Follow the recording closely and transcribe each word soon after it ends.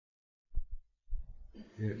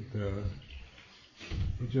it's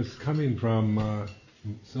just coming from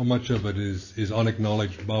so much of it is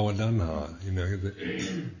unacknowledged bhavadanha.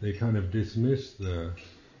 They kind of dismiss the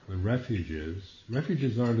refuges.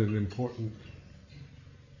 Refuges aren't an important.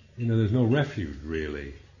 There's no refuge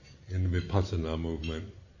really in the Vipassana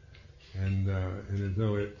movement, and as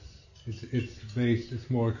though it's based. It's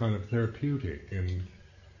more kind of therapeutic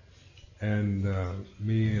and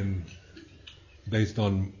based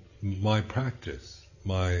on my practice,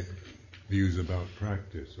 my views about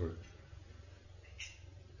practice,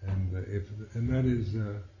 and that is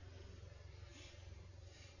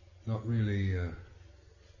not really.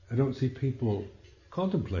 I don't see people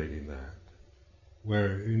contemplating that.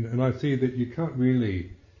 And I see that you can't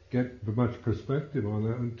really get much perspective on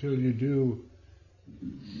that until you do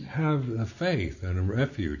have a faith and a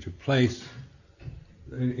refuge, a place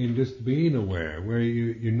in just being aware, where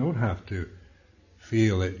you don't have to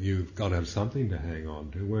feel that you've got to have something to hang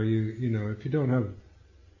on to, where if you don't have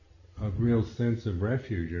a real sense of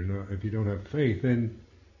refuge, if you don't have faith, then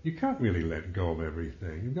you can't really let go of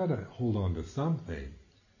everything. You've got to hold on to something.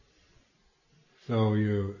 So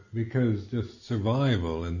because just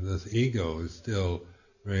survival and this ego is still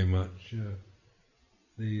very much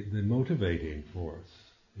the motivating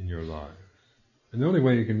force in your life. And the only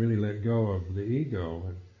way you can really let go of the ego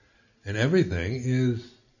and everything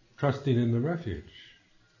is trusting in the refuge.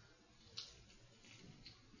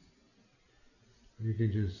 You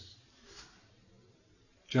can just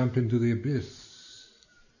jump into the abyss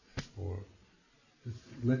or just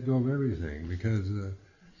let go of everything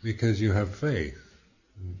because you have faith.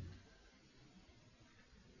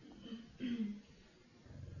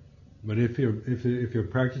 But if your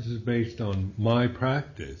practice is based on my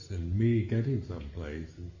practice and me getting someplace,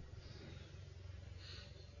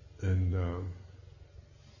 and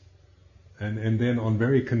then on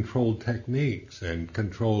very controlled techniques and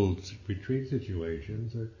controlled retreat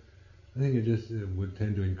situations, I think it would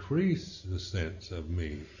tend to increase the sense of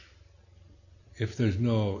me. If there's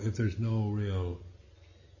no real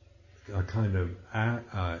kind of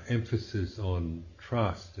emphasis on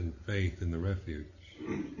trust and faith in the refuge.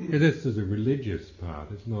 This is a religious path.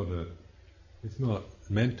 It's not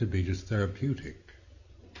meant to be just therapeutic.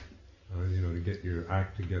 To get your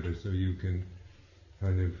act together so you can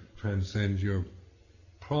kind of transcend your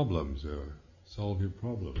problems or solve your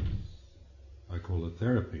problems. I call it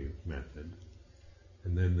therapy method.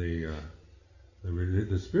 And then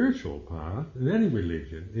the spiritual path in any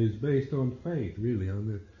religion is based on faith, really,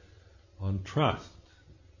 on trust.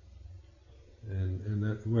 And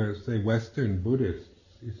that where, say, Western Buddhists,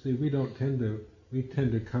 you see, we tend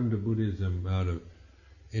to come to Buddhism out of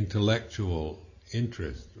intellectual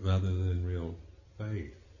interest rather than real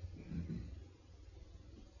faith.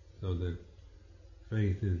 So that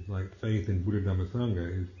faith is like faith in Buddha Dhamma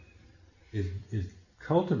Sangha is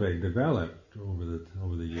cultivated, developed over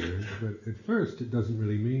the years, but at first it doesn't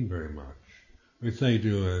really mean very much. We say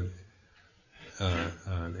to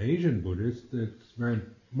an Asian Buddhist, it's very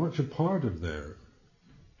much a part of their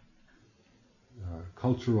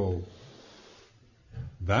cultural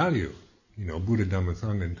value. Buddha Dhamma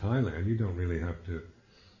Sangha in Thailand, you don't really have to,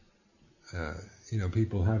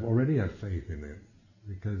 people already have faith in it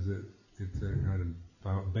because it's a kind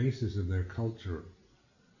of basis of their culture.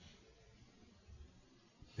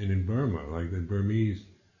 And in Burma, like the Burmese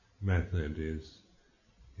method is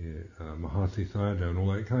Mahasi Sayadaw and all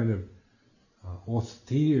that kind of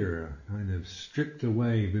austere, kind of stripped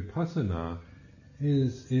away vipassana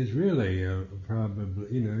is really probably,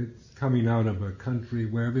 it's coming out of a country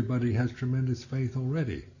where everybody has tremendous faith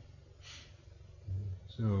already.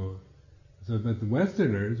 So but the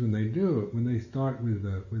Westerners, when they start with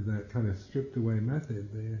that kind of stripped away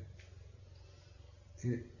method,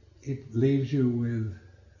 it leaves you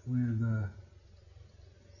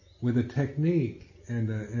with a technique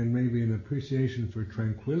and maybe an appreciation for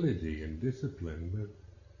tranquility and discipline, but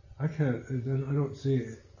I don't see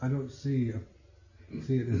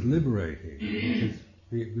it as liberating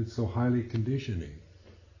because it's so highly conditioning.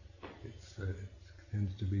 It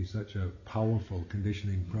tends to be such a powerful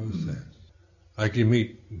conditioning process. Like you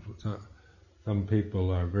meet some people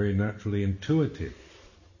are very naturally intuitive,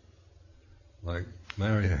 like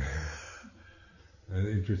Marian.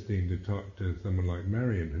 Interesting to talk to someone like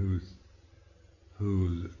Marian,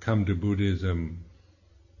 who's come to Buddhism,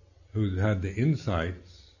 who's had the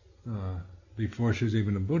insights before she was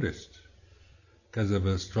even a Buddhist, because of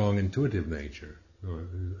a strong intuitive nature. So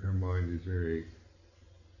her mind is very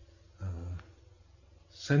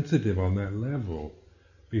sensitive on that level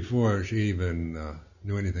before she even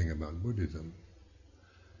knew anything about Buddhism.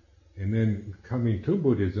 And then coming to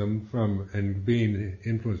Buddhism and being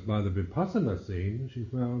influenced by the Vipassana scene, she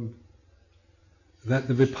found that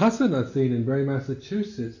the Vipassana scene in Bury,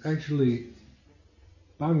 Massachusetts actually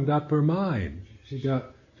bunged up her mind. She's gone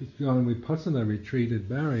on Vipassana retreat at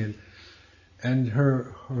Bury, and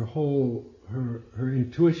her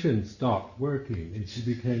intuition stopped working, and she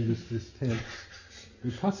became this tense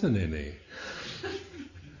Vipassanini.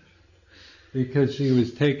 Because she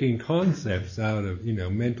was taking concepts out of,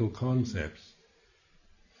 mental concepts,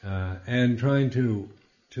 and trying to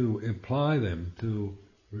apply them to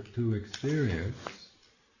experience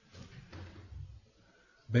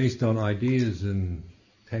based on ideas and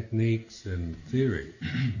techniques and theory.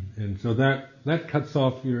 And so that cuts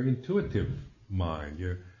off your intuitive mind.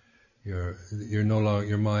 You're no longer,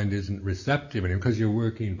 your mind isn't receptive anymore because you're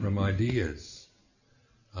working from ideas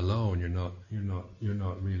alone. You're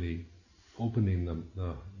not really opening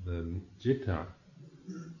the citta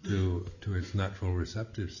to its natural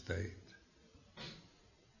receptive state.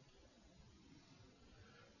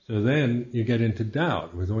 So then you get into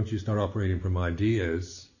doubt, because once you start operating from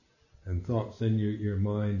ideas and thoughts, then your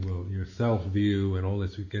mind will, your self-view and all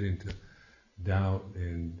this, you get into doubt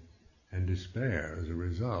and despair as a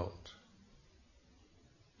result.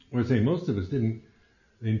 We're saying most of us didn't,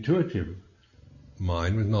 the intuitive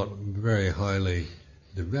mind was not very highly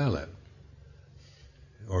developed,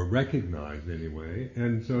 or recognized anyway,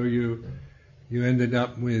 and so you ended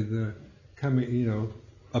up with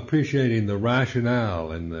appreciating the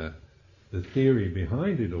rationale and the theory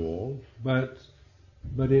behind it all, but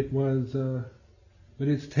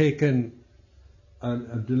it's taken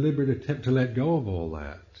a deliberate attempt to let go of all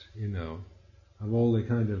that, of all the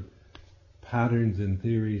kind of patterns and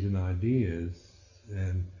theories and ideas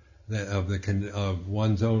and of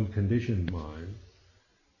one's own conditioned mind.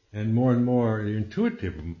 And more, the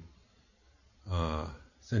intuitive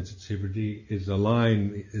sensitivity is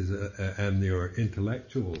aligned, and your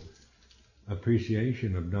intellectual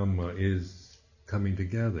appreciation of Dhamma is coming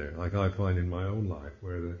together, like I find in my own life,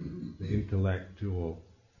 where the intellectual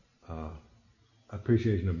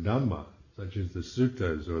appreciation of Dhamma, such as the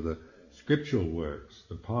suttas or the scriptural works,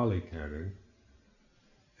 the Pali Canon,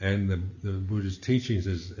 and the Buddha's teachings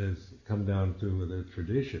has come down through the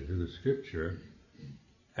tradition, through the scripture,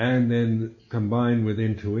 and then combined with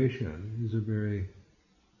intuition is a very,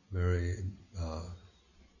 very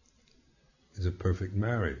is a perfect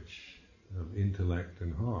marriage of intellect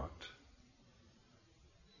and heart.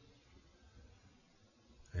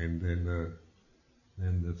 And then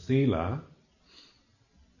the sila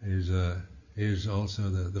is also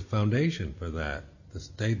the foundation for that, the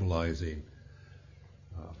stabilizing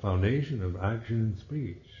foundation of action and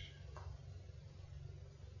speech.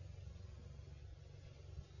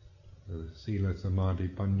 The Sila Samadhi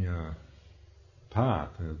Panya path,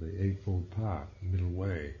 the Eightfold Path, middle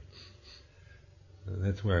way.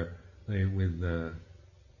 That's where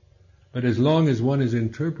but as long as one is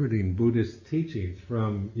interpreting Buddhist teachings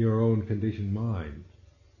from your own conditioned mind,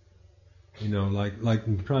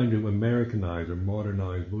 like trying to Americanize or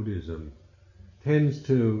modernize Buddhism, tends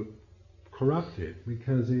to corrupt it,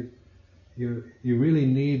 because you really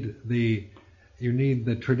need the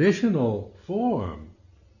traditional form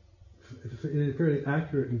in a very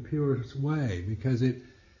accurate and pure way, because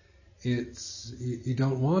you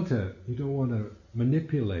don't want to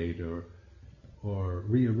manipulate or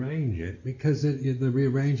rearrange it, because the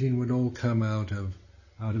rearranging would all come out of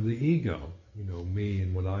the ego, me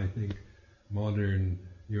and what I think modern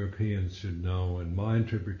Europeans should know, and my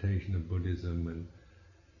interpretation of Buddhism,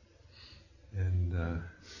 and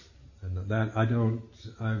that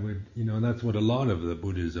that's what a lot of the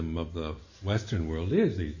Buddhism of the Western world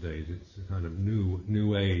is these days. It's a kind of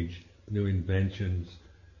new age, new inventions,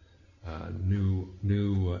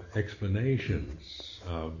 new explanations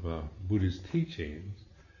of Buddhist teachings.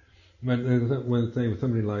 But when say with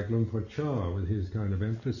somebody like Luang Por Chah, with his kind of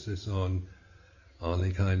emphasis on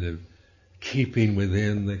the kind of keeping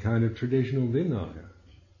within the kind of traditional Vinaya.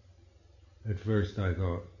 At first I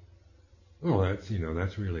thought,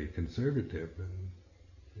 that's really conservative,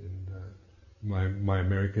 and my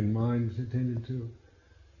American mind tended to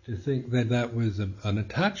think that was an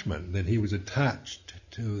attachment, that he was attached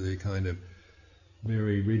to the kind of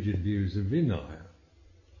very rigid views of Vinaya.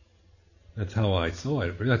 That's how I saw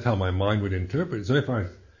it, but that's how my mind would interpret it. So if I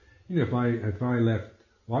left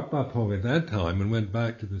Wat Pah Pong at that time and went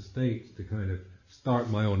back to the States to kind of start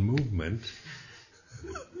my own movement,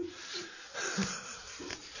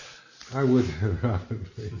 I would have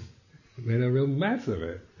probably made a real mess of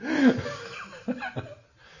it.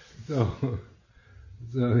 So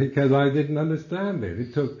because I didn't understand it.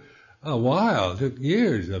 It took a while. It took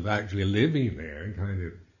years of actually living there and kind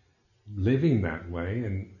of living that way,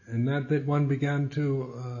 and that one began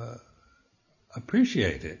to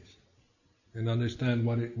appreciate it and understand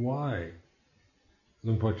why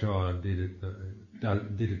Luang Por Chah did it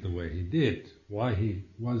the way he did, why he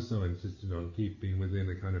was so insistent on keeping within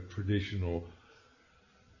a kind of traditional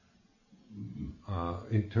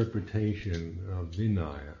interpretation of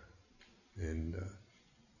Vinaya, and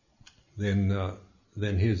then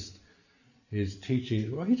his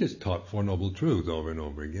teaching. Well, he just taught Four Noble Truths over and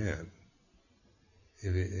over again,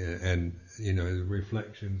 and his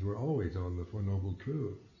reflections were always on the Four Noble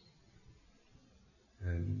Truths.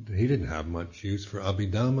 And he didn't have much use for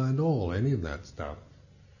Abhidhamma at all, any of that stuff.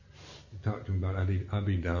 You talked to him about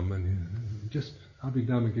Abhidhamma, and just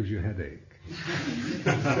Abhidhamma gives you a headache.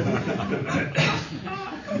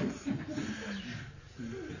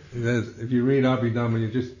 If you read Abhidhamma,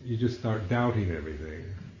 you just start doubting everything.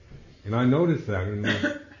 And I noticed that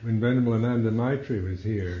when Venerable Ananda Maitri was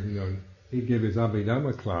here, he'd give his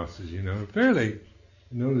Abhidhamma classes, fairly.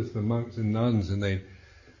 Notice the monks and nuns, and they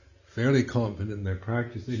fairly confident in their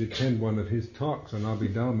practice. They'd attend one of his talks on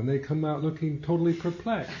Abhidhamma, and they come out looking totally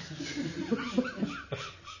perplexed.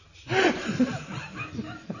 I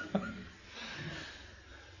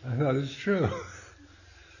thought it's true.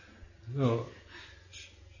 So,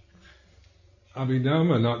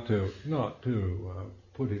 Abhidhamma, not to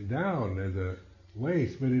put it down as a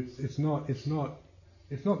waste, but it's not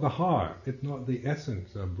the heart, it's not the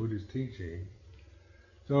essence of Buddhist teaching.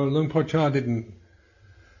 So Luang Por Chah didn't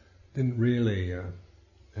really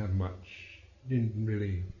have much, didn't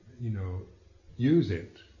really, use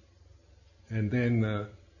it. And then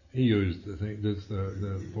he used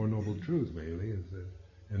the Four Noble Truths mainly,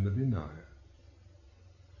 and the Vinaya.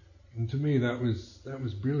 And to me that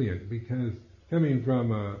was brilliant, because coming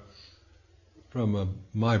from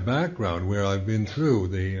my background, where I've been through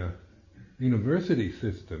the university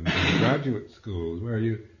system, the graduate schools, where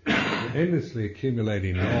you're endlessly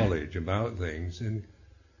accumulating knowledge about things,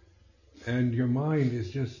 and your mind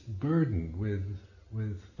is just burdened with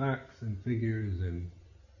facts and figures and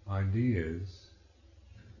ideas.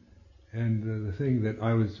 And the thing that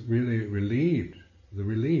I was really relieved, the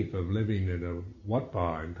relief of living in a Wat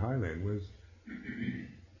Pa in Thailand, was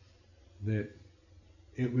that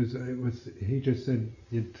it was. He just said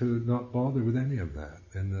to not bother with any of that,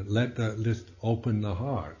 and just open the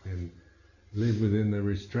heart and live within the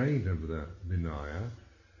restraint of the Vinaya,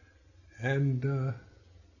 and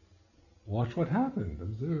watch what happened,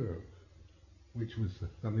 observe, which was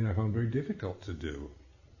something I found very difficult to do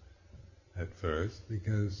at first,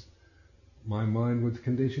 because my mind was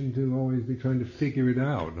conditioned to always be trying to figure it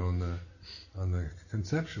out on the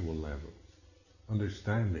conceptual level,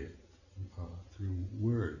 understand it through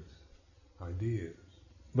words, ideas.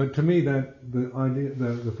 But to me, that the idea,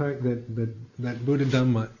 the fact that Buddha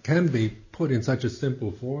Dhamma can be put in such a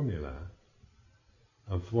simple formula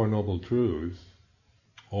of Four Noble Truths,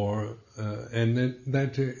 and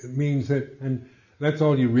that means that, and that's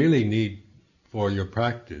all you really need for your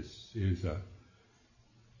practice is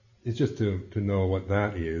just to know what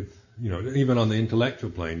that is, even on the intellectual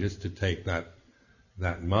plane, just to take that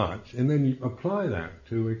much, and then you apply that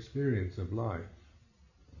to experience of life,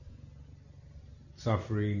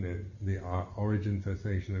 suffering, the origin,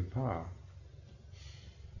 cessation, and path,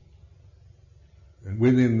 and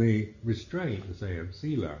within the restraint, say, of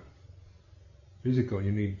sila.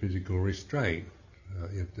 You need physical restraint.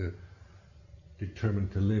 You have to determine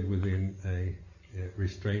to live within a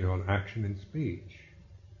restraint on action and speech.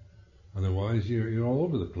 Otherwise, you're all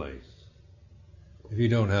over the place. If you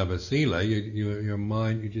don't have a sila, your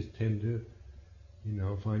mind, you just tend to,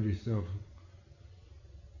 find yourself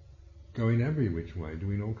going every which way,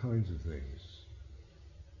 doing all kinds of things.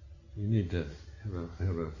 You need to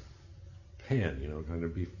have a pen, kind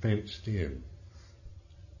of be fenced in.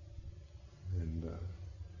 And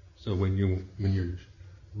so when you're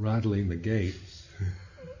rattling the gates,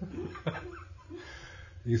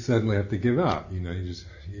 you suddenly have to give up. You're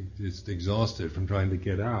just exhausted from trying to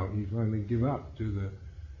get out. You finally give up to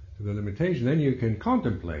the limitation. Then you can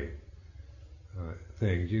contemplate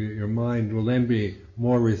things. Your mind will then be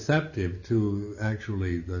more receptive to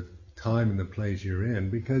actually the time and the place you're in,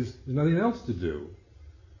 because there's nothing else to do.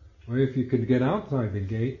 Or if you could get outside the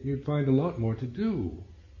gate, you'd find a lot more to do.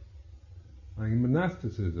 Like in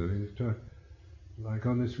monasticism, like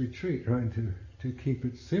on this retreat, trying to keep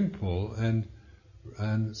it simple and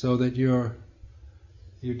so that you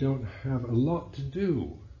don't have a lot to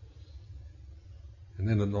do. And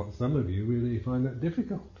then some of you really find that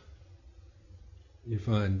difficult.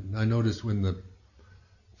 I notice when the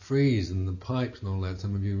freeze and the pipes and all that,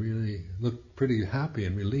 some of you really look pretty happy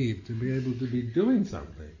and relieved to be able to be doing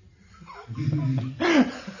something.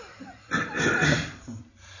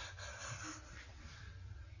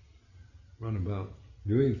 Run about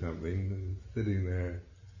doing something, and sitting there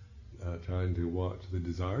trying to watch the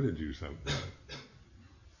desire to do something.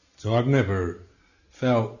 So I've never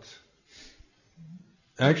felt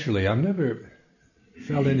any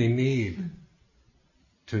need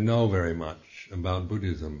to know very much about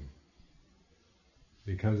Buddhism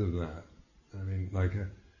because of that. I mean,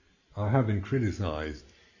 I have been criticized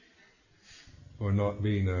for not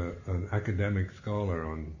being an academic scholar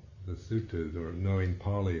on the suttas or knowing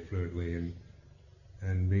Pali fluently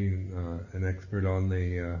and being an expert on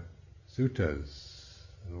the suttas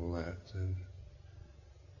and all that.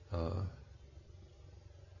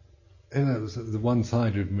 And that was the one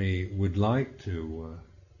side of me would like to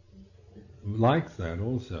like that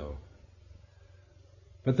also.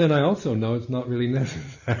 But then I also know it's not really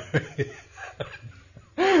necessary.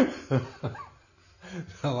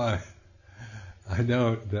 So I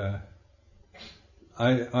don't.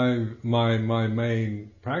 My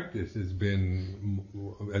main practice has been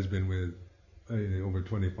with over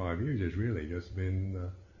 25 years. Has really just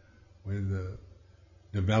been with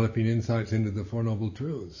developing insights into the Four Noble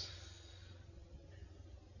Truths.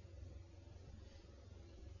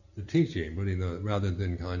 The teaching, but rather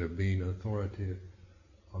than kind of being authoritative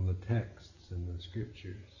on the texts and the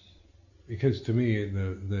scriptures, because to me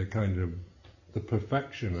the kind of the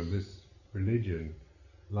perfection of this religion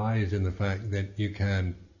lies in the fact that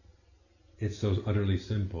it's so utterly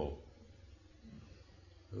simple.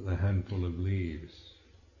 The handful of leaves.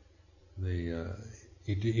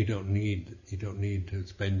 You don't need to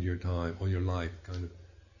spend your time or your life kind of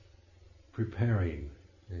preparing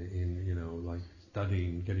like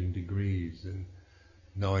studying, getting degrees and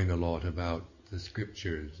knowing a lot about the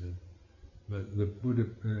scriptures. But the Buddha,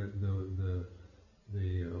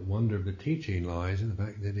 the wonder of the teaching lies in the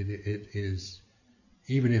fact that it is,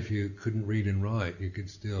 even if you couldn't read and write, it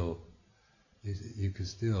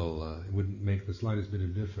wouldn't make the slightest bit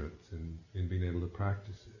of difference in being able to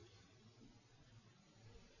practice it.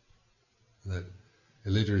 That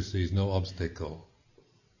illiteracy is no obstacle.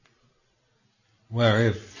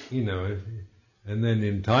 Where and then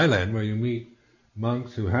in Thailand, where you meet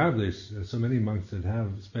monks who have this, so many monks that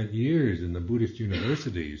have spent years in the Buddhist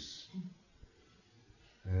universities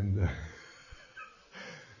and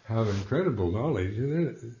have incredible knowledge,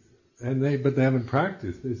 but they haven't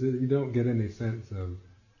practiced. You don't get any sense of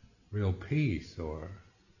real peace or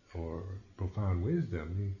profound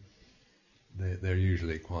wisdom. They're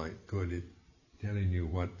usually quite good at telling you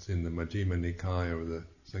what's in the Majjhima Nikaya or the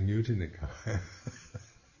Samyutta Nikaya.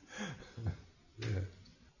 Yeah.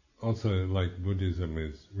 Also, like Buddhism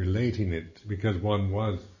is relating it, because one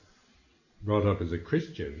was brought up as a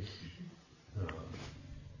Christian,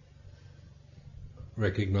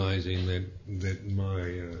 recognizing that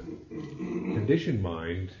my conditioned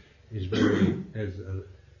mind is very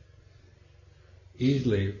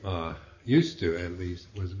easily used to, at least,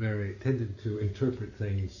 was very tended to interpret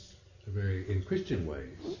things in Christian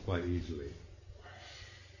ways quite easily,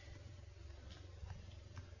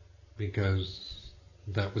 because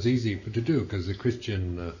that was easy to do, because the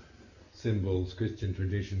Christian symbols, Christian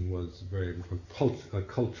tradition was a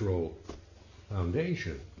cultural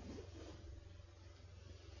foundation.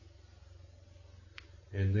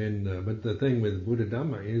 And then, but the thing with Buddha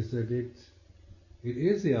Dhamma is that it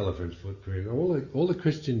is the elephant's footprint. All the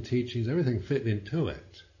Christian teachings, everything fit into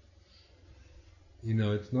it.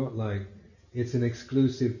 It's not like it's an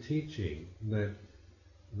exclusive teaching that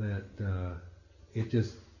it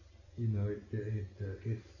just,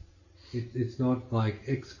 it's not like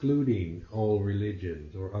excluding all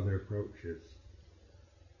religions or other approaches.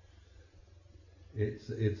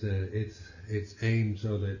 It's aimed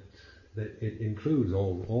so that it includes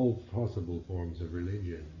all possible forms of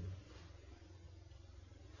religion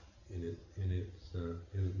in the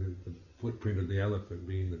footprint of the elephant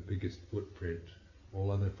being the biggest footprint. All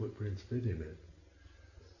other footprints fit in it.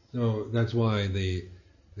 So that's why the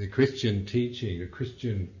Christian teaching, the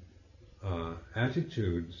Christian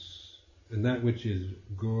attitudes, and that which is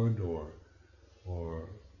good or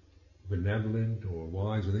benevolent or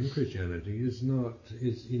wise within Christianity is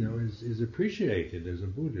appreciated as a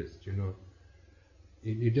Buddhist. You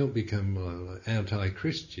don't become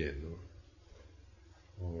anti-Christian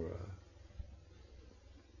or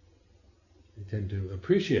you tend to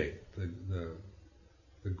appreciate the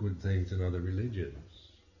good things in other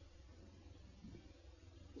religions.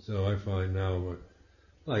 So I find now,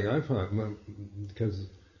 because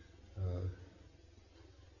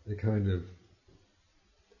the kind of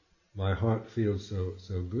my heart feels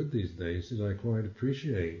so good these days that I quite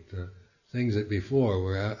appreciate things that before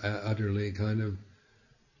were utterly kind of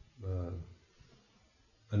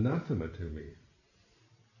anathema to me.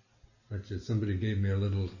 Such as somebody gave me a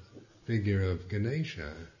little figure of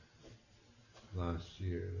Ganesha last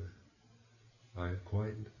year. I had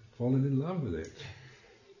quite fallen in love with it.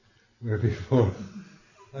 Where before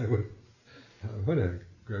I would, what a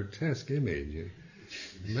grotesque image.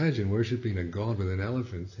 Imagine worshipping a god with an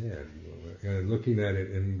elephant's head, looking at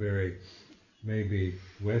it in very maybe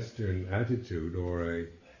Western attitude or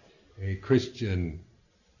a Christian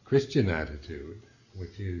attitude,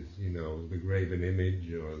 which is, the graven image,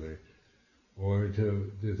 or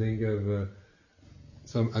to think of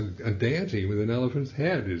a deity with an elephant's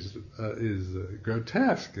head is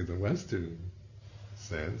grotesque in the Western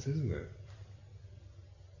sense, isn't it?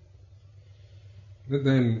 But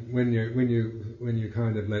then when you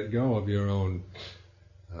kind of let go of your own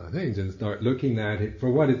things and start looking at it for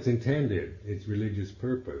what it's intended, its religious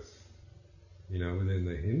purpose, within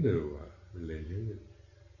the Hindu religion,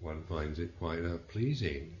 one finds it quite a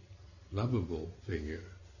pleasing, lovable figure,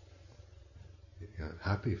 a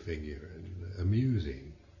happy figure, and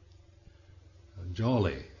amusing, and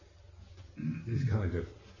jolly. This kind of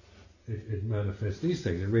it manifests these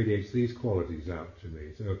things. It radiates these qualities out to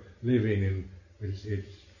me. So living in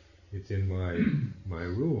it's in my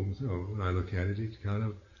room. So when I look at it, it's kind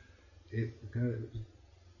of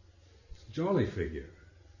jolly figure,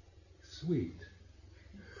 sweet.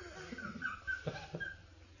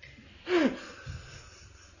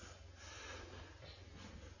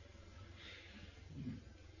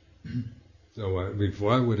 So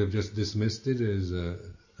before I would have just dismissed it as an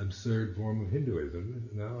absurd form of Hinduism.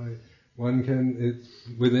 Now it's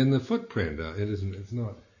within the footprint. It isn't. It's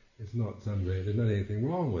not something. There's not anything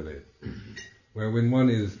wrong with it. Where when one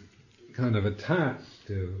is kind of attached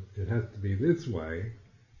to it has to be this way,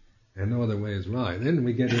 and no other way is right, then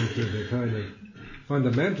we get into the kind of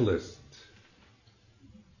fundamentalist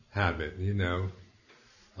habit.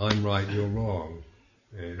 I'm right, you're wrong,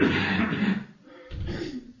 and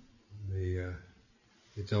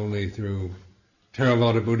it's only through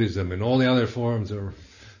Theravada Buddhism and all the other forms, or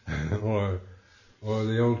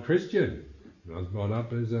the old Christian. I was brought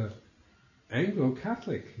up as an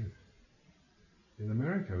Anglo-Catholic in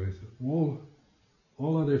America. All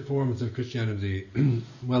other forms of Christianity,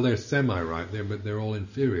 well, they're semi-right there, but they're all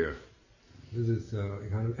inferior. This is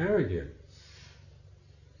kind of arrogance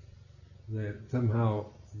that somehow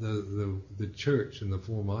the church in the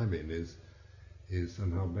form I'm in is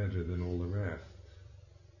somehow better than all the rest.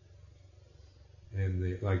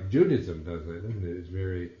 And like Judaism does it, doesn't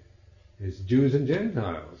it? It's Jews and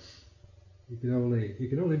Gentiles. You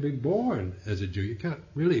can only be born as a Jew. You can't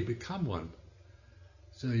really become one.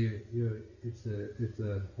 So it's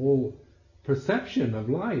a whole perception of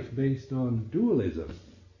life based on dualism,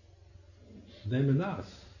 them and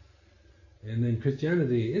us. And then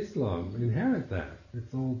Christianity, Islam inherit that.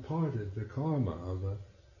 It's all part of the karma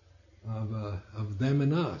of them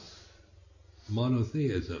and us,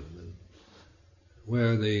 monotheism, and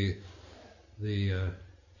where the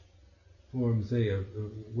forms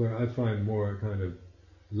where I find more kind of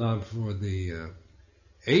love for the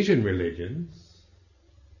Asian religions,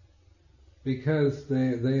 because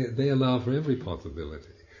they allow for every possibility,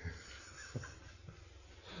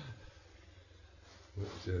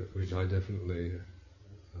 which I definitely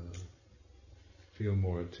feel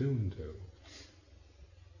more attuned to.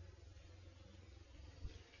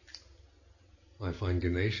 I find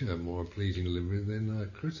Ganesha more pleasing to live with than a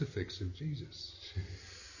crucifix of Jesus.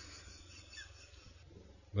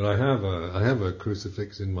 But I have a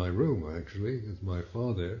crucifix in my room, actually. It's my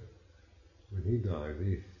father, when he died.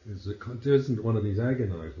 There isn't one of these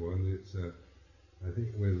agonized ones. It's I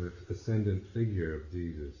think with an ascendant figure of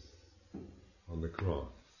Jesus on the cross.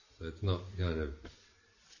 So it's not kind of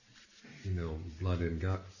blood and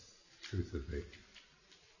guts crucifix.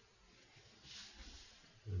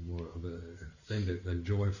 And more of a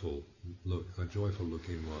joyful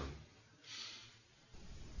looking one.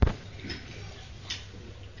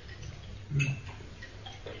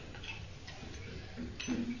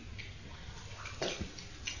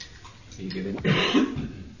 You get in.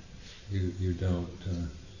 You don't.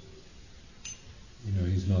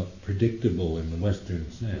 He's not predictable in the Western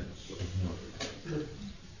sense.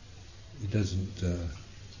 He doesn't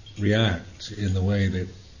react in the way that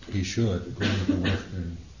he should, according to the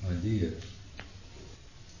Western idea.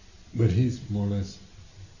 But he's more or less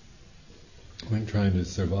trying to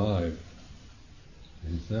survive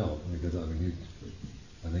himself, because I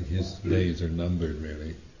think his days are numbered,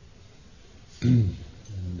 really.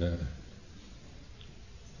 And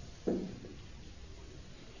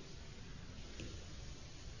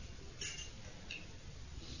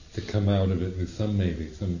To come out of it with some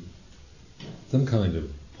kind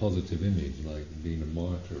of positive image, like being a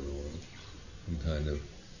martyr or some kind of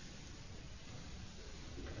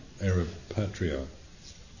Arab patriarch.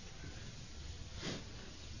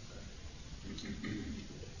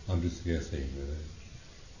 I'm just guessing.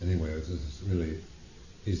 Anyway, it's just really,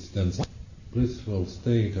 he's done some blissful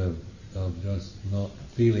state of just not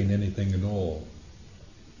feeling anything at all.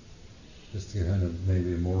 Just a kind of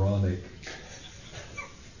maybe moronic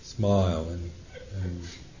smile and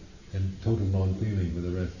total non-feeling for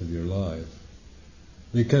the rest of your life.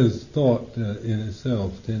 Because thought in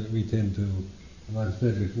itself, we tend to, and I've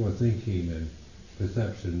said before, thinking and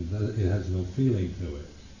perception, it has no feeling to it.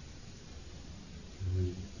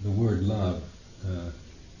 The word love,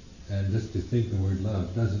 and just to think the word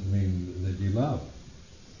love doesn't mean that you love.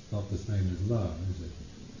 It's not the same as love, is it?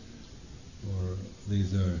 Or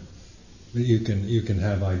these are, you can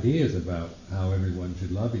have ideas about how everyone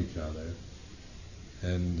should love each other,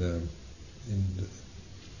 and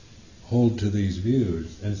hold to these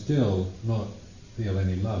views, and still not feel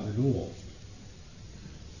any love at all.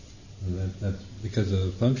 And that's because of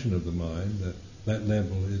the function of the mind, that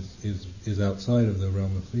level is outside of the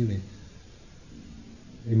realm of feeling.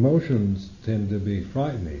 Emotions tend to be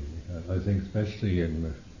frightening. I think, especially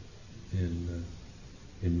in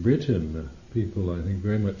Britain, people, I think,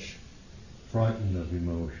 very much frightened of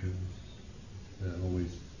emotions. They're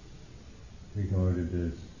always regarded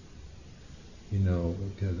as,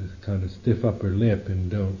 this kind of stiff upper lip and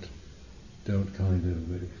don't kind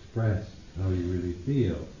of express how you really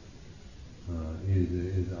feel.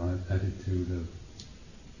 Is an attitude of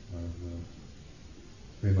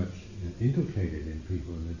very much inculcated in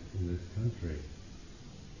people in this country.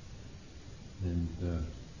 And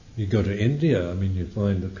you go to India, you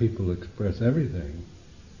find that people express everything.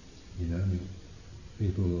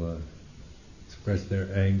 People express their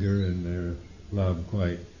anger and their love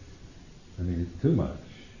quite. It's too much.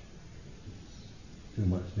 It's too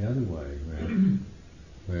much the other way,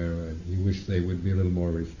 where you wish they would be a little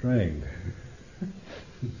more restrained.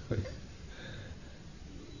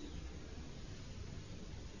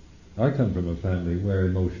 I come from a family where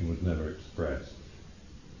emotion was never expressed.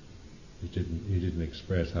 You didn't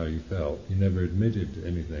express how you felt. You never admitted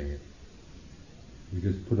anything. You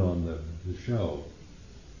just put on the show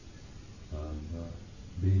of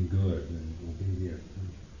being good and obedient,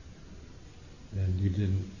 and you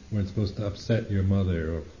weren't supposed to upset your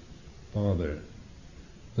mother or father.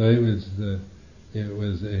 So it was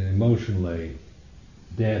an emotionally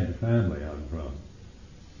dead family I'm from.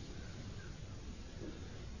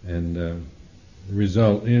 And the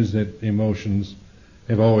result is that emotions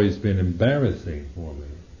have always been embarrassing for me.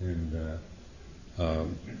 And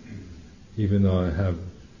even though I have,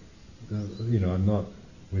 I'm not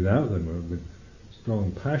without them or with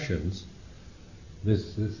strong passions,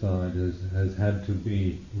 this side has had to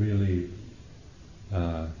be really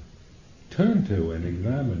turned to and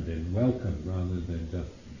examined and welcomed, rather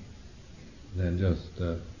than just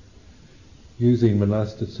using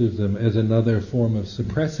monasticism as another form of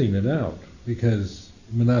suppressing it out, because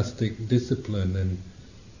monastic discipline and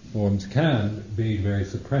forms can be very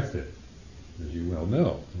suppressive, as you well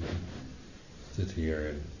know. You sit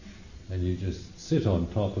here and you just sit on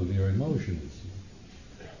top of your emotions,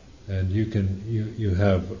 and you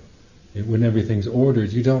have, when everything's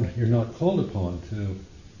ordered, you're not called upon to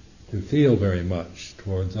feel very much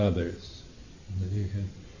towards others.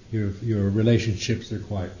 Your relationships are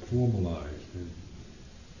quite formalized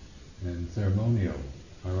and ceremonial,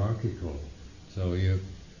 hierarchical. So you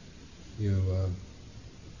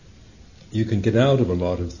can get out of a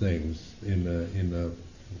lot of things in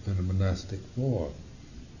a monastic form.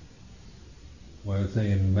 Well, I would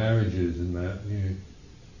say in marriages and that,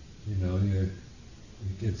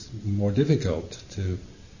 it's more difficult to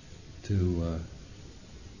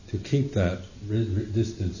keep that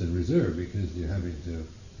distance and reserve, because you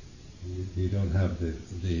don't have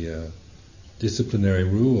the disciplinary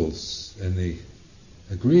rules and the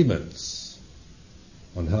agreements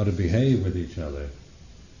on how to behave with each other.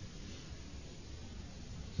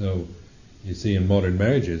 So you see in modern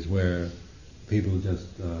marriages where people just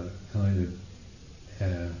kind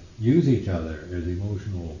of use each other as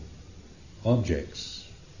emotional objects,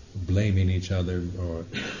 blaming each other,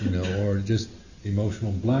 or just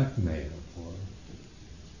emotional blackmail, or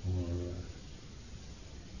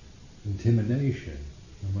intimidation.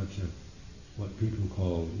 So much of what people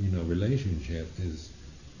call, relationship is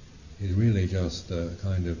really just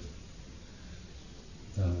kind of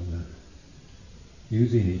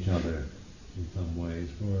using each other in some ways,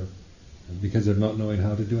 because of not knowing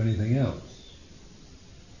how to do anything else.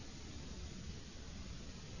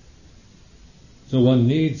 So one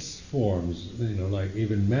needs forms, like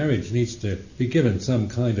even marriage needs to be given some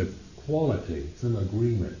kind of quality, some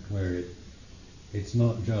agreement, where it's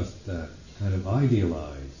not just kind of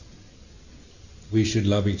idealized. We should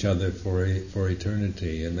love each other for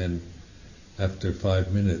eternity, and then after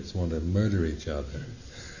 5 minutes want to murder each other.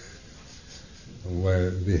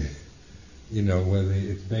 Where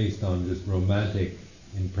it's based on just romantic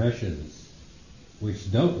impressions,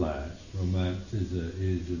 which don't last. Romance is a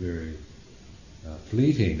very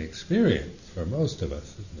fleeting experience for most of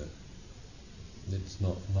us, isn't it? It's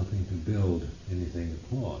nothing to build anything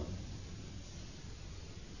upon.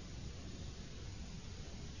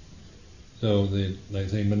 So like I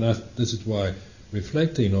say, this is why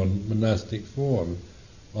reflecting on monastic form,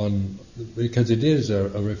 because it is a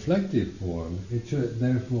reflective form, it should,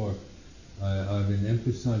 therefore I've been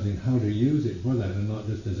emphasizing how to use it for that, and not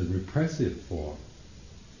just as a repressive form.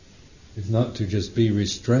 It's not to just be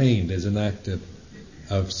restrained as an act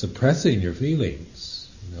of suppressing your feelings.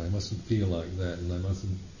 I mustn't feel like that, and I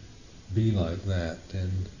mustn't be like that,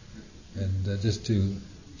 and just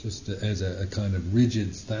as a kind of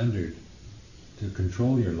rigid standard to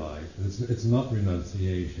control your life. It's not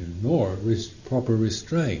renunciation nor proper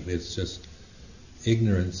restraint. It's just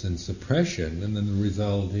ignorance and suppression, and then the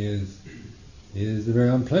result is very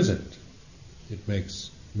unpleasant. It makes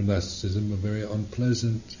monasticism a very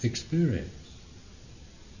unpleasant experience.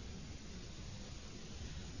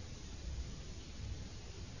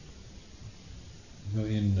 So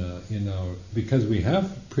because we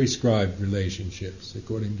have prescribed relationships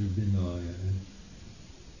according to Vinaya, and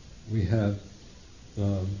we have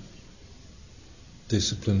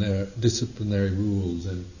disciplinary rules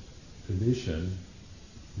and tradition,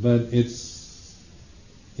 but we're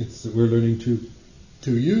learning to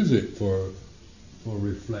use it for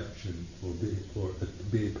reflection, for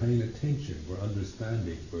paying attention, for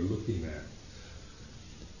understanding, for looking at,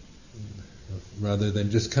 rather than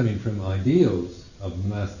just coming from ideals of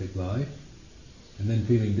monastic life and then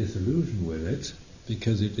feeling disillusioned with it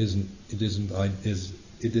because it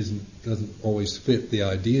doesn't always fit the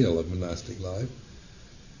ideal of monastic life.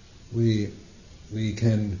 We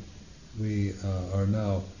are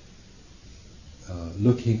now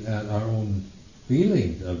looking at our own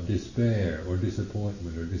feelings of despair or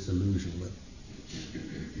disappointment or disillusionment.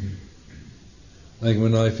 Like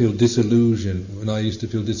when I used to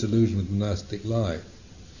feel disillusioned with monastic life,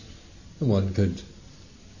 one could,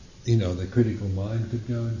 the critical mind could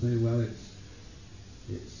go and say, well,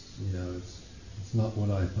 it's not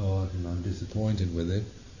what I thought, and I'm disappointed with it,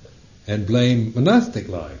 and blame monastic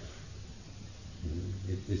life.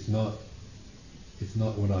 It's not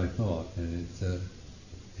what I thought, and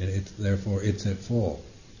therefore it's at fault.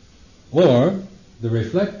 Or the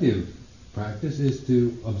reflective practice is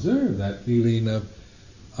to observe that feeling of,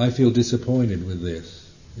 I feel disappointed with this.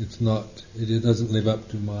 It doesn't live up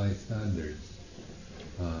to my standards.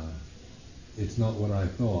 It's not what I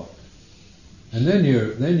thought. And then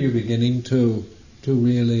you're beginning to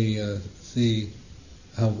really see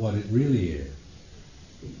what it really is,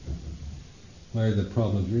 where the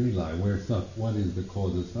problems really lie, what is the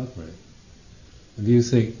cause of suffering. If you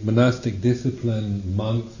think monastic discipline,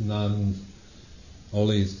 monks, nuns, all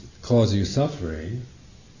these cause you suffering,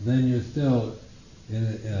 then you're still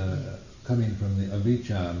coming from the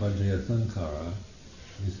avijja, vajjaya sankhara.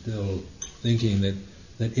 You're still thinking that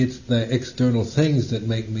it's the external things that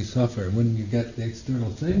make me suffer. And when you get the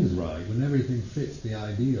external things right, when everything fits the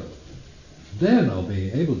ideal, then I'll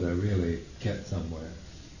be able to really get somewhere.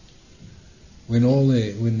 When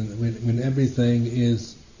everything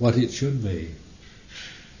is what it should be.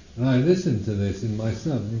 And I listen to this in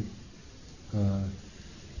myself,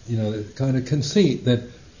 the kind of conceit that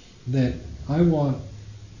I want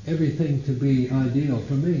everything to be ideal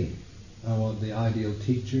for me. I want the ideal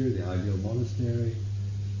teacher, the ideal monastery,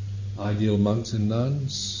 ideal monks and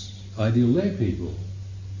nuns, ideal lay people.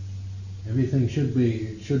 Everything should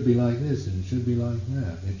be like this and should be like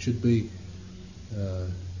that. It should be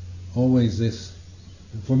always this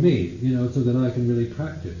for me, so that I can really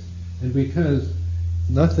practice. And because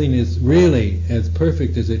nothing is really as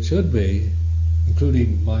perfect as it should be,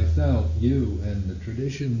 including myself, you, and the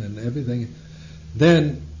tradition and everything,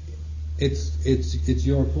 then it's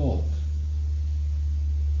your fault.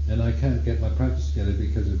 And I can't get my practice together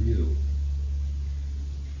because of you.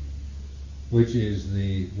 Which is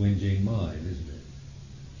the whinging mind, isn't it?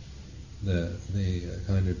 The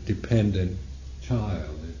kind of dependent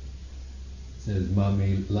child. It says,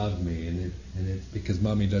 "Mommy, love me," and it's because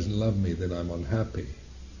Mommy doesn't love me that I'm unhappy.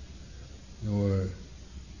 or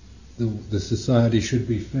the society should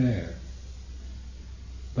be fair.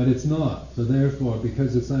 But it's not. So therefore,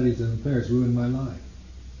 because society is unfair, it's ruined my life.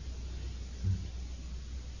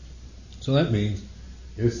 So that means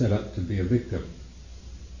you're set up to be a victim.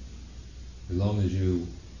 As long as you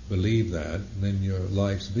believe that, then you're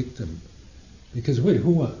life's victim. Because which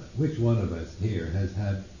one of us here has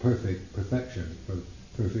had perfection,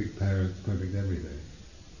 perfect parents, perfect everything?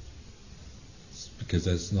 It's because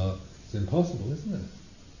it's impossible, isn't it?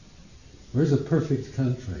 Where's a perfect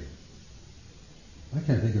country? I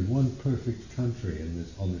can't think of one perfect country on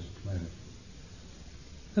this planet.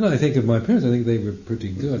 And I think of my parents, I think they were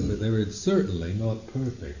pretty good, but they were certainly not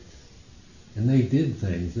perfect. And they did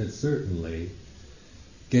things that certainly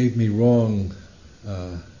gave me wrong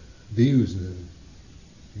views and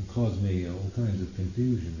caused me all kinds of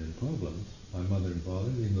confusion and problems. My mother and father,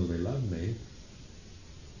 even though they loved me,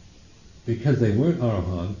 because they weren't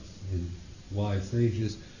arahants and wise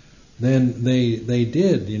sages, then they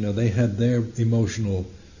did, they had their emotional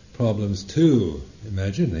problems too.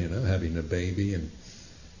 Imagine, having a baby and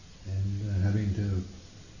having to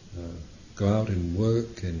go out and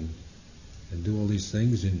work and do all these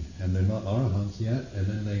things, and they're not arahants yet, and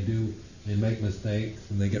then they make mistakes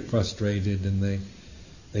and they get frustrated and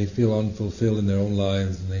they feel unfulfilled in their own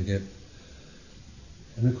lives, and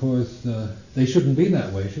of course they shouldn't be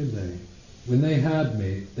that way, should they? When they had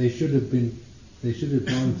me, they should have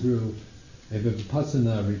gone through a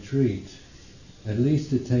Vipassana retreat, at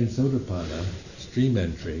least attained Sotapanna, stream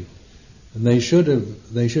entry, and they should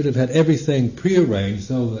have had everything prearranged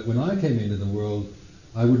so that when I came into the world,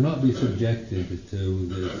 I would not be subjected to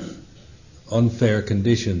the unfair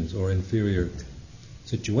conditions or inferior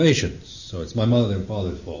situations. So it's my mother and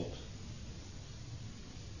father's fault.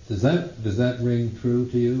 Does that ring true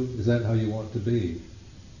to you? Is that how you want to be?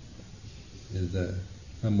 Is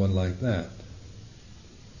someone like that?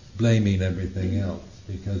 Blaming everything else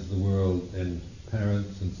because the world and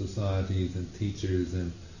parents and societies and teachers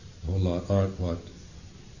and a whole lot aren't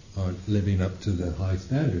living up to the high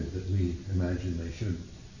standards that we imagine they should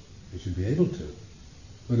be able to.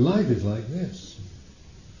 But life is like this.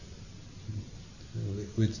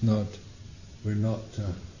 We're not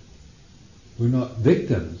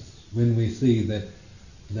victims when we see that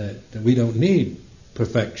we don't need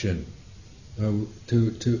perfection to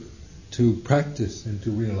practice and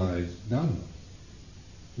to realize Dhamma.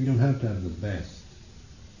 We don't have to have the best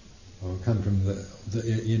or come from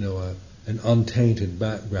an untainted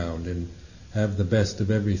background and have the best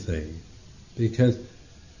of everything, because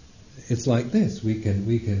it's like this. We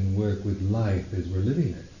can work with life as we're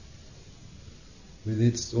living it,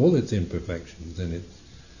 with all its imperfections and its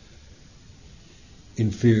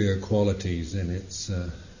inferior qualities and its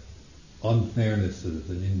unfairnesses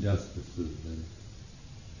and injustices. And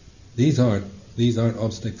these aren't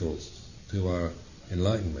obstacles to our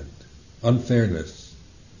enlightenment. Unfairness,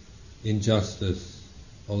 injustice,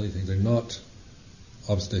 all these things are not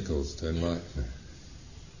obstacles to enlightenment.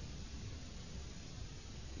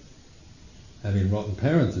 Having rotten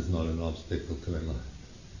parents is not an obstacle to enlightenment.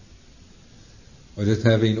 Or just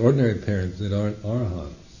having ordinary parents that aren't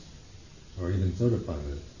arahants, or even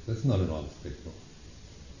sotapannas, that's not an obstacle.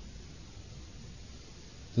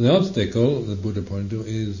 So the obstacle, the Buddha pointed to,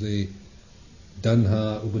 is the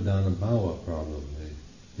Danha Upadana Bhava problem,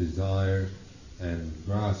 the desire and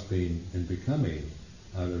grasping and becoming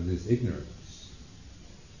out of this ignorance.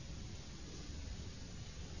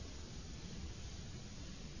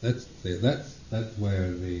 That's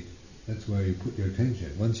where you put your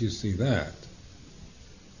attention. Once you see that,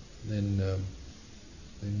 then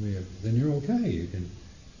you're okay. You can,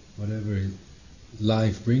 whatever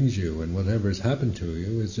life brings you and whatever has happened to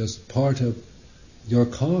you is just part of your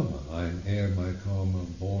karma. I am heir of my karma,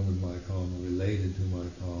 born of my karma, related to my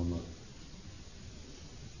karma.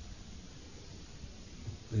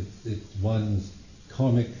 It's one's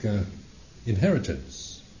karmic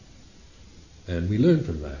inheritance, and we learn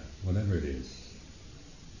from that, whatever it is.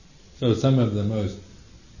 So some of the most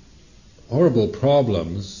horrible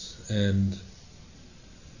problems and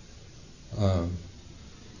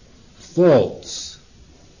faults,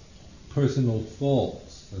 personal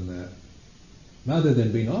faults, and that, rather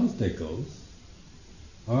than being obstacles,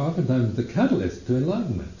 are oftentimes the catalyst to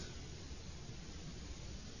enlightenment.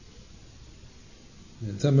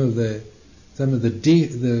 And some of the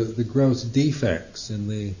gross defects and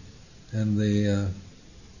the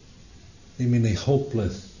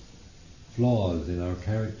hopeless flaws in our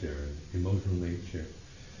character and emotional nature.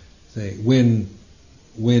 Say when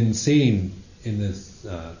seen in this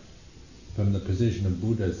from the position of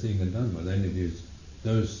Buddha seeing the Dhamma, then it is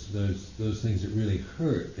those things that really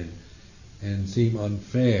hurt and seem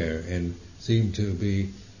unfair and seem to be,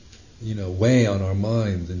 weigh on our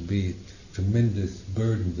minds and be tremendous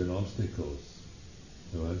burdens and obstacles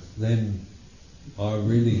to us, then are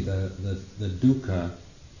really the dukkha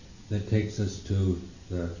that takes us to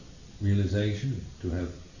the realization, to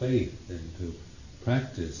have faith and to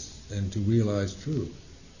practice and to realize truth.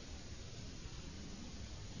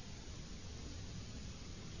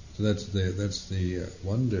 So that's the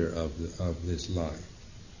wonder of this life,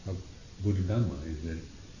 of Buddha Dhamma, is that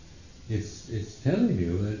it's telling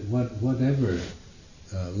you that whatever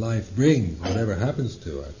life brings, whatever happens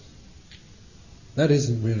to us, that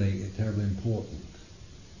isn't really terribly important.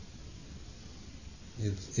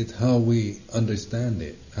 It's how we understand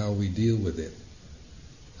it, how we deal with it,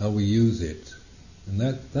 how we use it, and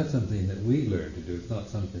that's something that we learn to do. It's not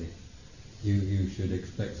something you should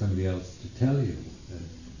expect somebody else to tell you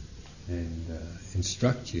and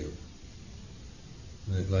instruct you.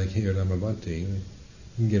 Like here at Amaravati, you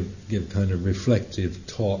can give kind of reflective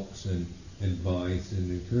talks and advice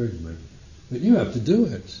and encouragement, but you have to do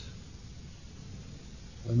it.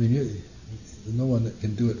 I mean, there's no one that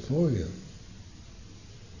can do it for you.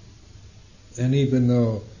 And even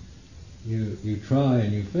though you try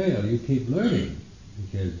and you fail, you keep learning,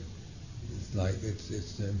 because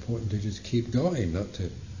it's important to just keep going, not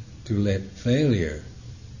to let failure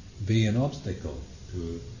be an obstacle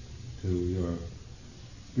to your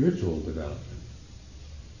spiritual development.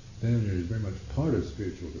 Failure is very much part of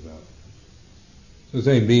spiritual development. So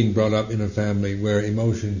saying being brought up in a family where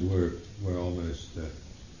emotions were almost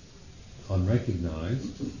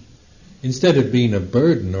unrecognized, instead of being a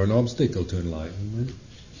burden or an obstacle to enlightenment,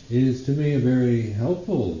 is to me a very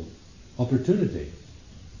helpful opportunity,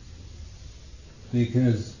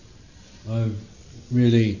 because I've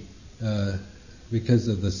really, because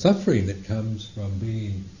of the suffering that comes from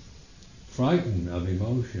being frightened of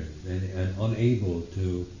emotions and unable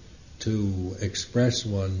to express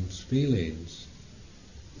one's feelings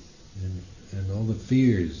and all the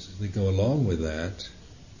fears that go along with that,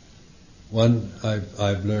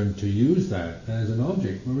 I've learned to use that as an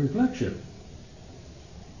object for reflection.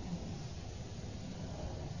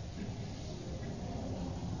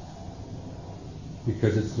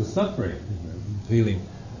 Because it's the suffering, feeling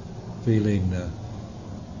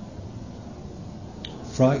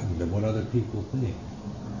frightened of what other people think.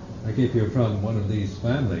 Like if you're from one of these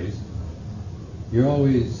families, you're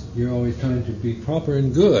always trying to be proper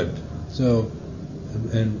and good. So,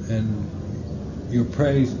 and you're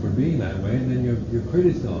praised for being that way, and then you're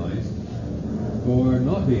criticized for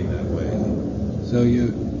not being that way. So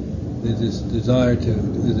there's this desire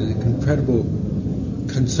there's an incredible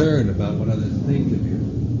concern about what others think of you,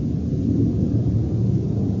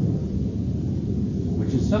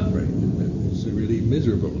 which is suffering. It's really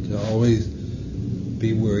miserable to always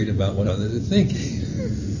be worried about what others are thinking.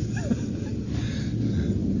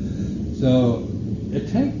 So I've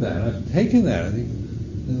taken that. I think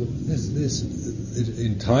this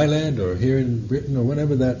in Thailand or here in Britain or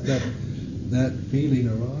whenever that feeling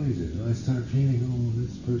arises, I start feeling, oh,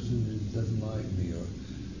 this person doesn't like me,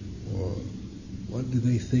 or what do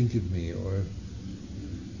they think of me, or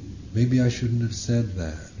maybe I shouldn't have said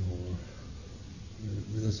that, or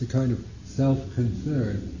there's a kind of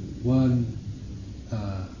self-concern. One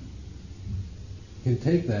can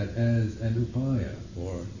take that as an upaya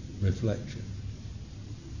or reflection.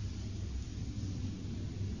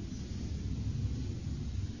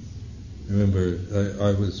 Remember,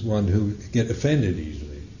 I was one who get offended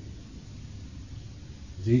easily.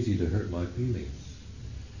 It's easy to hurt my feelings.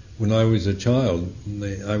 When I was a child,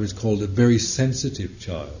 I was called a very sensitive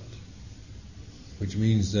child, which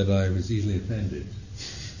means that I was easily offended.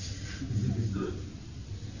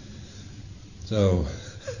 So,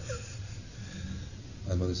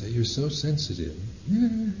 my mother said, "You're so sensitive."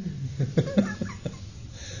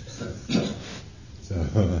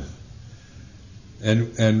 So,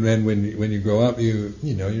 and then when you grow up, you're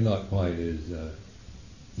not quite as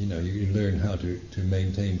you learn how to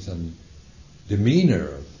maintain some demeanor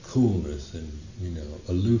of coolness and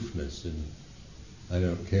aloofness, and I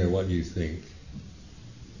don't care what you think,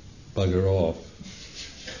 bugger off.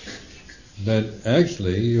 But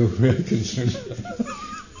actually, you're very concerned.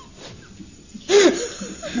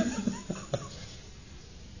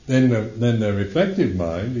 Then the reflective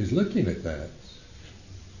mind is looking at that.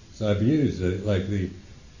 So I've used it, like in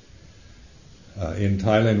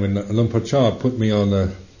Thailand when Luang Por Chah put me on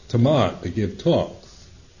a tamat to give talks.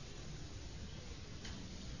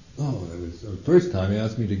 Oh, it was the first time he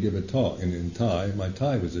asked me to give a talk, and in Thai, my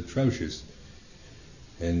Thai was atrocious,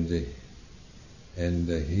 and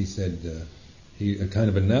he said he kind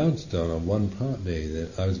of announced on one part day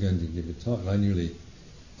that I was going to give a talk, and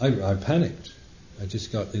I panicked. I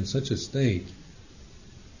just got in such a state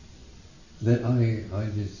that I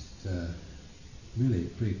just really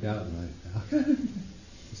freaked out, and I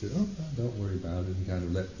said, "Oh, don't worry about it," and kind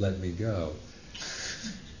of let me go,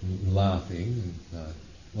 laughing. And,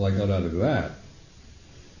 I got out of that,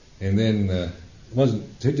 and then it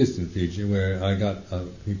wasn't too distant future where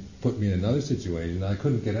he put me in another situation I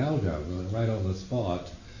couldn't get out of, right on the spot,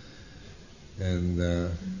 and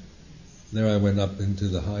there I went up into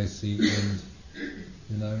the high seat,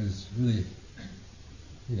 and I was really,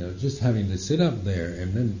 just having to sit up there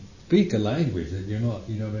and then speak a language that you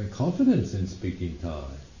don't have confidence in speaking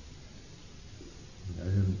Thai.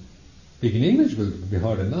 Speaking English would be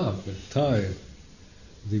hard enough, but Thai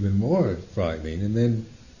was even more frightening. And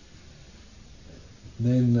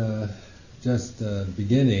then just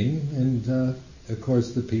beginning, and of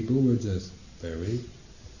course the people were just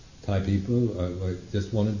Thai people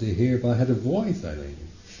just wanted to hear if I had a voice, I think.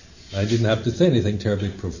 I didn't have to say anything terribly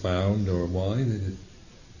profound or wide. They just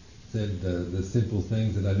said the simple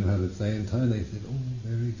things that I knew how to say in Thai. They said, "Oh,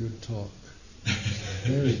 very good talk.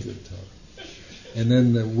 Very good talk." And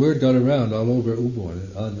then the word got around all over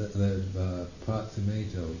Ubon. The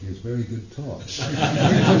Pratsumeto gives very good talk.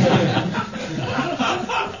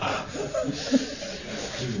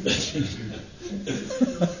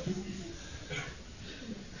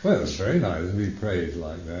 Well, it was very nice to be praised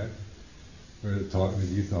like that for a talk that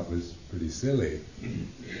you thought was pretty silly.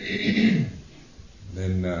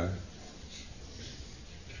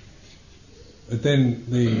 But then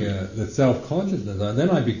the self-consciousness. Then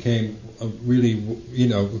I became really,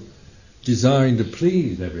 desiring to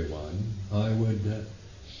please everyone. I would.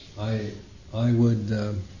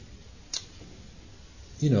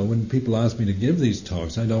 When people asked me to give these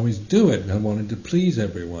talks, I'd always do it, and I wanted to please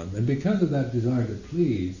everyone. And because of that desire to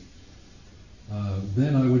please,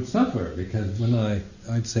 then I would suffer, because when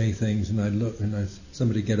I'd say things and I'd look and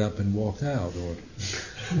somebody get up and walk out, or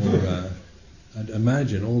I'd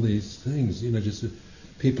imagine all these things, just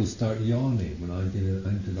people start yawning when I get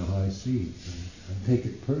into the high seat, and I'd take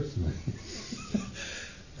it personally.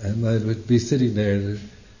 And I would be sitting there, and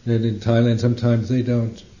in Thailand sometimes they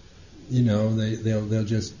don't, they'll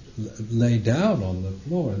just lay down on the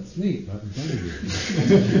floor and sleep right in front of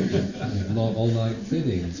you. All night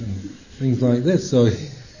sittings and things like this. So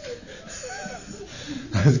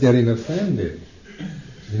I was getting offended.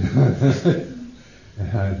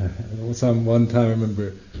 One time I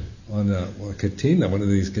remember on a katina, one of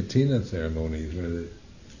these katina ceremonies where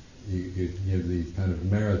you give these kind of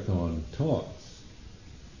marathon talks,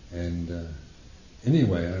 and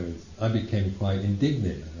anyway, I became quite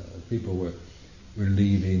indignant. People were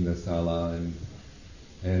leaving the sala,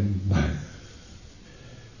 and by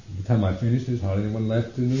the time I finished, there's hardly anyone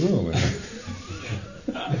left in the room.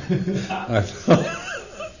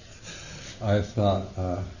 I thought,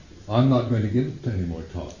 I'm not going to give any more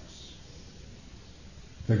talks.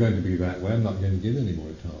 If they're going to be that way, I'm not going to give any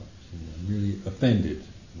more talks. And I'm really offended.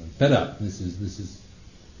 I'm fed up. I'm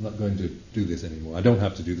not going to do this anymore. I don't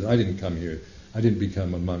have to do this. I didn't come here. I didn't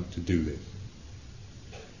become a monk to do this.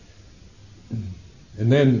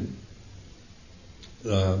 And then,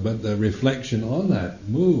 but the reflection on that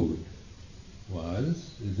mood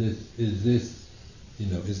was: is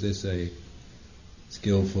this a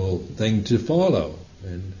skillful thing to follow?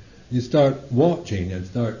 And you start watching and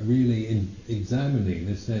start really examining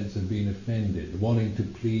this sense of being offended, wanting to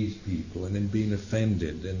please people, and then being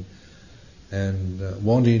offended, and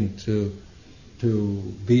wanting to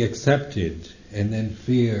be accepted, and then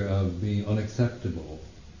fear of being unacceptable.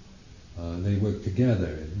 They work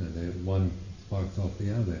together, and one sparks off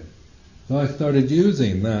the other. So I started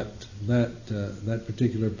using that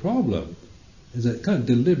particular problem as a kind of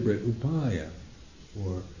deliberate upaya,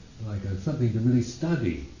 or like something to really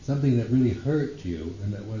study, something that really hurt you,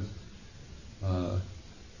 and that was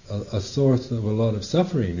a source of a lot of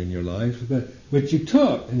suffering in your life, but which you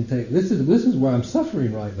took and take. This is where I'm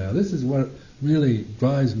suffering right now. This is what really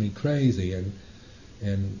drives me crazy, and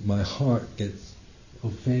my heart gets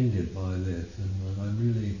offended by this, and I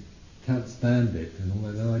really can't stand it, and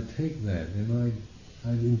then I take that and I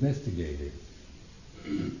investigate it.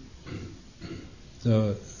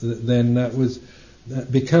 So then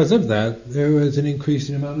because of that, there was an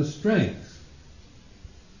increasing amount of strength.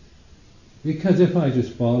 Because if I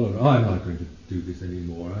just followed, I'm not going to do this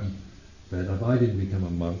anymore. I'm fed up. I didn't become a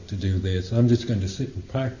monk to do this. I'm just going to sit and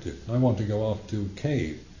practice. I want to go off to a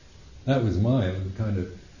cave. That was kind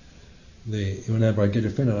of whenever I get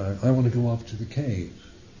offended, I want to go off to the cave.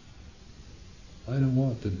 I don't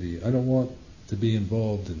want to be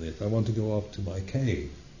involved in this. I want to go off to my cave.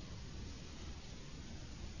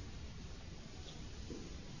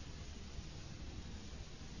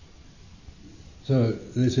 So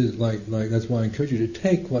this is like that's why I encourage you to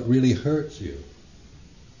take what really hurts you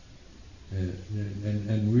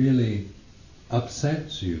and really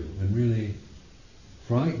upsets you and really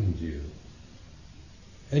frightens you,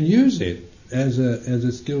 and use it as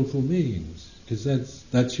a skillful means, because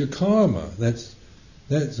that's your karma. That's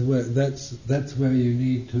where you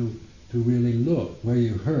need to really look, where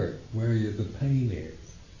you hurt, where the pain is,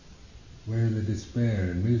 where the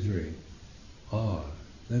despair and misery are.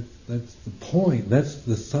 That's the point. That's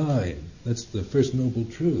the sign. That's the first noble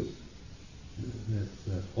truth.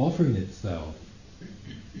 That's offering itself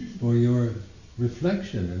for your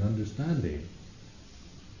reflection and understanding.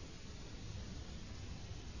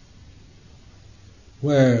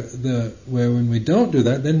 Where when we don't do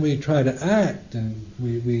that, then we try to act, and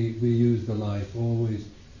we use the life always,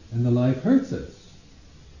 and the life hurts us.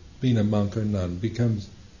 Being a monk or nun becomes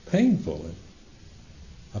painful and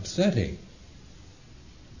upsetting,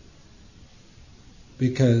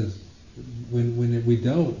 because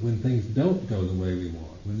when things don't go the way we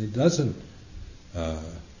want, when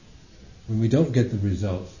we don't get the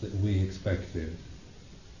results that we expected,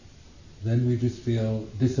 then we just feel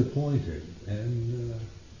disappointed and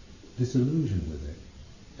disillusioned with it.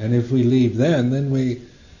 And if we leave then we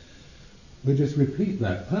just repeat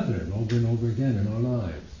that pattern over and over again in our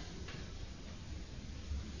lives.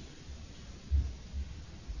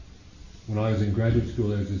 When I was in graduate school,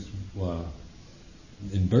 there was this,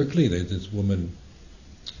 in Berkeley, there's this woman,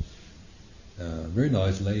 very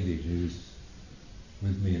nice lady. She was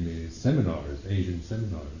with me in the seminars, Asian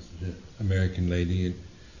seminars, an American lady, and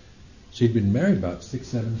she'd been married about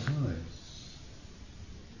 6-7 times.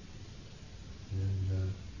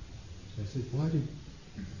 And I said,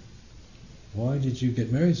 why did you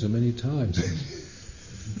get married so many times?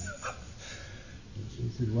 She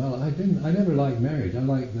said, well, I never liked marriage. I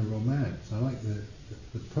liked the romance. I liked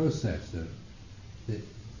the process of the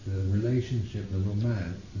relationship, the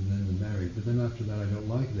romance, and then the marriage. But then after that, I don't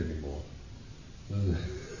like it anymore. So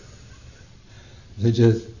it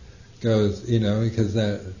just goes, because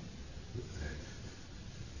that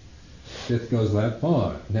just goes that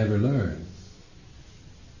far, never learns.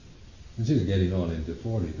 And she's getting on into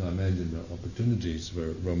 40, so I imagine the opportunities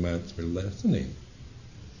for romance were lessening.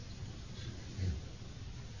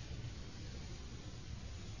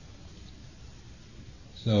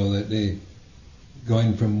 So that the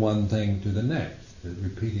going from one thing to the next,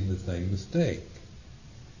 repeating the same mistake.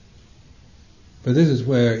 But this is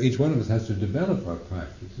where each one of us has to develop our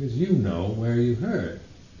practice, because you know where you hurt.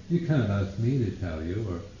 You can't ask me to tell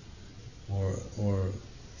you, or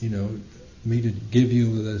me to give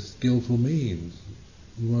you the skillful means.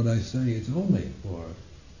 What I say is only for,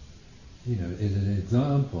 is an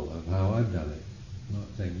example of how I've done it. I'm not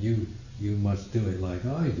saying you must do it like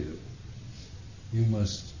I do. You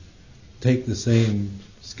must take the same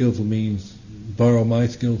skillful means, borrow my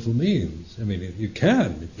skillful means. I mean, if you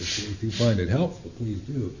can, if you find it helpful, please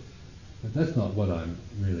do. But that's not what I'm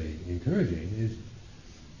really encouraging.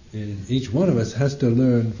 Is each one of us has to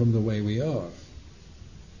learn from the way we are.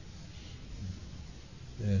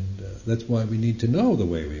 And that's why we need to know the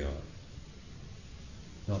way we are.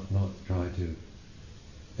 Not try to.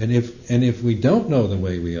 And if we don't know the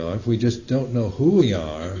way we are, if we just don't know who we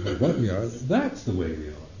are or what we are, that's the way we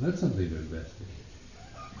are. That's something to investigate.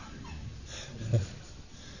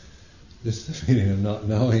 Just the feeling of not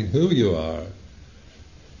knowing who you are,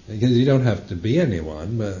 because you don't have to be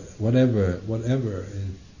anyone, but whatever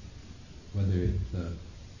is, whether it's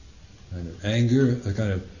kind of anger, a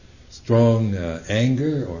kind of strong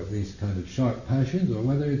anger, or these kind of sharp passions, or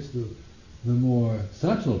whether it's the more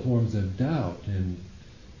subtle forms of doubt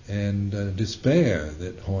and despair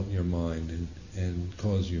that haunt your mind and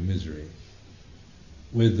cause you misery.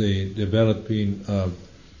 With the developing of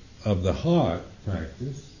the heart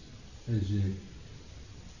practice,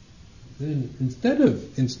 then instead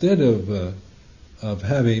of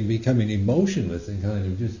becoming emotionless and kind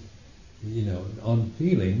of just on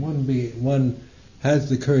feeling, one has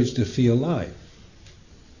the courage to feel life,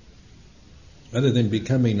 rather than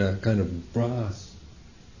becoming a kind of brass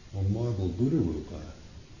or marble Buddha rupa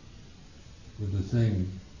with the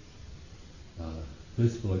same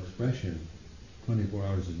blissful expression 24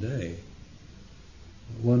 hours a day.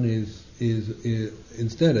 One is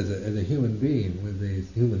instead as a human being with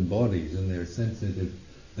these human bodies and their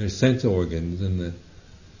sense organs and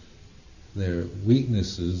their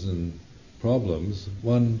weaknesses and problems.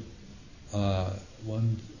 One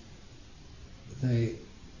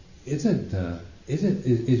isn't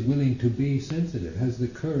is willing to be sensitive, has the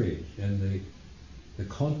courage and the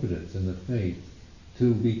confidence and the faith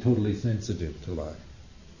to be totally sensitive to life.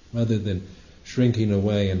 Rather than shrinking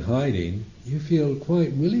away and hiding, you feel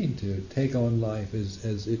quite willing to take on life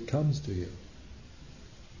as it comes to you.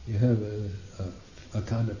 You have a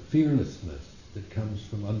kind of fearlessness that comes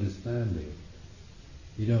from understanding.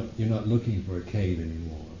 You're not looking for a cave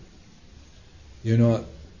anymore. You're not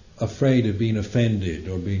afraid of being offended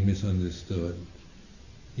or being misunderstood.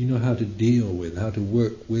 You know how to deal with, how to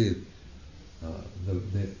work with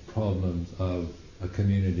the problems of a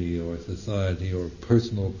community or a society or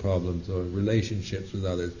personal problems or relationships with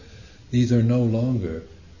others. These are no longer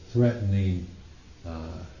threatening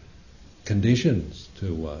conditions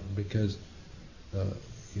to one, because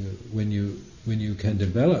when you can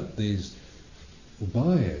develop these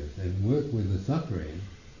upayas and work with the suffering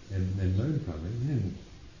and learn from it, then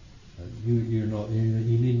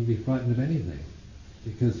you needn't be frightened of anything,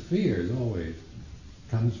 because fear always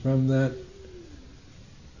comes from that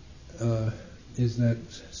is that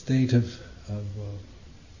state of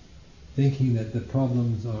thinking that the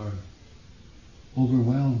problems are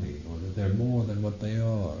overwhelming, or that they're more than what they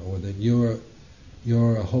are, or that you're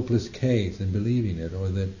a hopeless case and believing it, or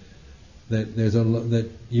that that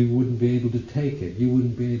you wouldn't be able to take it, you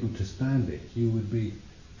wouldn't be able to stand it, you would be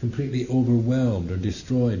completely overwhelmed or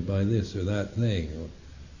destroyed by this or that thing or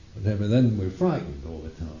whatever. Then we're frightened all the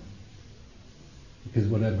time, because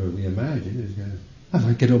whatever we imagine is going to, I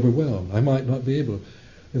might get overwhelmed, I might not be able.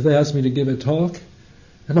 If they ask me to give a talk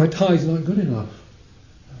and my Thai's not good enough,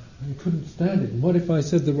 I couldn't stand it. And what if I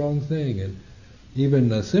said the wrong thing? And even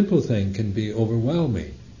a simple thing can be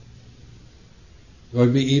overwhelming. Or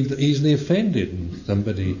be easily offended, and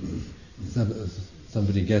somebody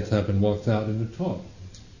gets up and walks out in a talk.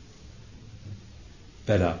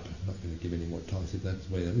 Fed up. I'm not going to give any more talks if that's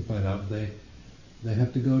the way. Then we find out they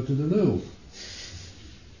have to go to the loo.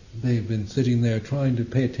 They've been sitting there trying to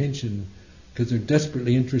pay attention because they're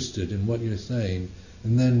desperately interested in what you're saying,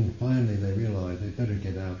 and then finally they realize they better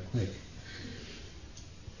get out quick.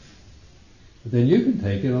 But then you can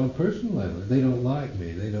take it on a personal level. They don't like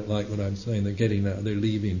me, they don't like what I'm saying, they're getting out, they're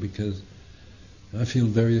leaving because I feel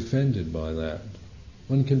very offended by that.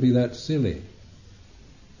 One can be that silly.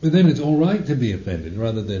 But then it's all right to be offended,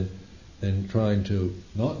 rather than trying to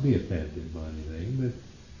not be offended by anything, but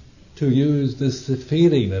to use this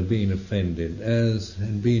feeling of being offended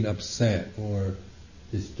and being upset or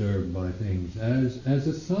disturbed by things as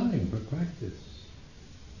a sign for practice.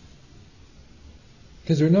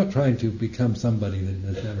 Because we're not trying to become somebody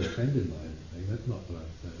that's never offended by anything. That's not what I'm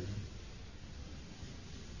saying.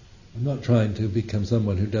 I'm not trying to become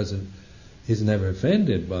someone who is never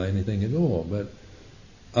offended by anything at all, but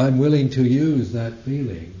I'm willing to use that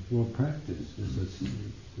feeling for practice. This is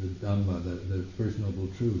the Dhamma, the First Noble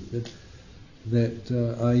Truth that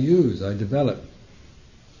I develop,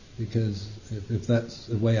 because if that's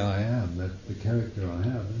the way I am, that's the character I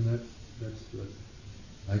have, then that's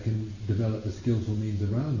I can develop the skillful means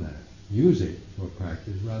around that. Use it for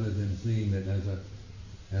practice rather than seeing it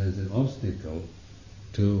as an obstacle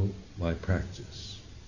to my practice.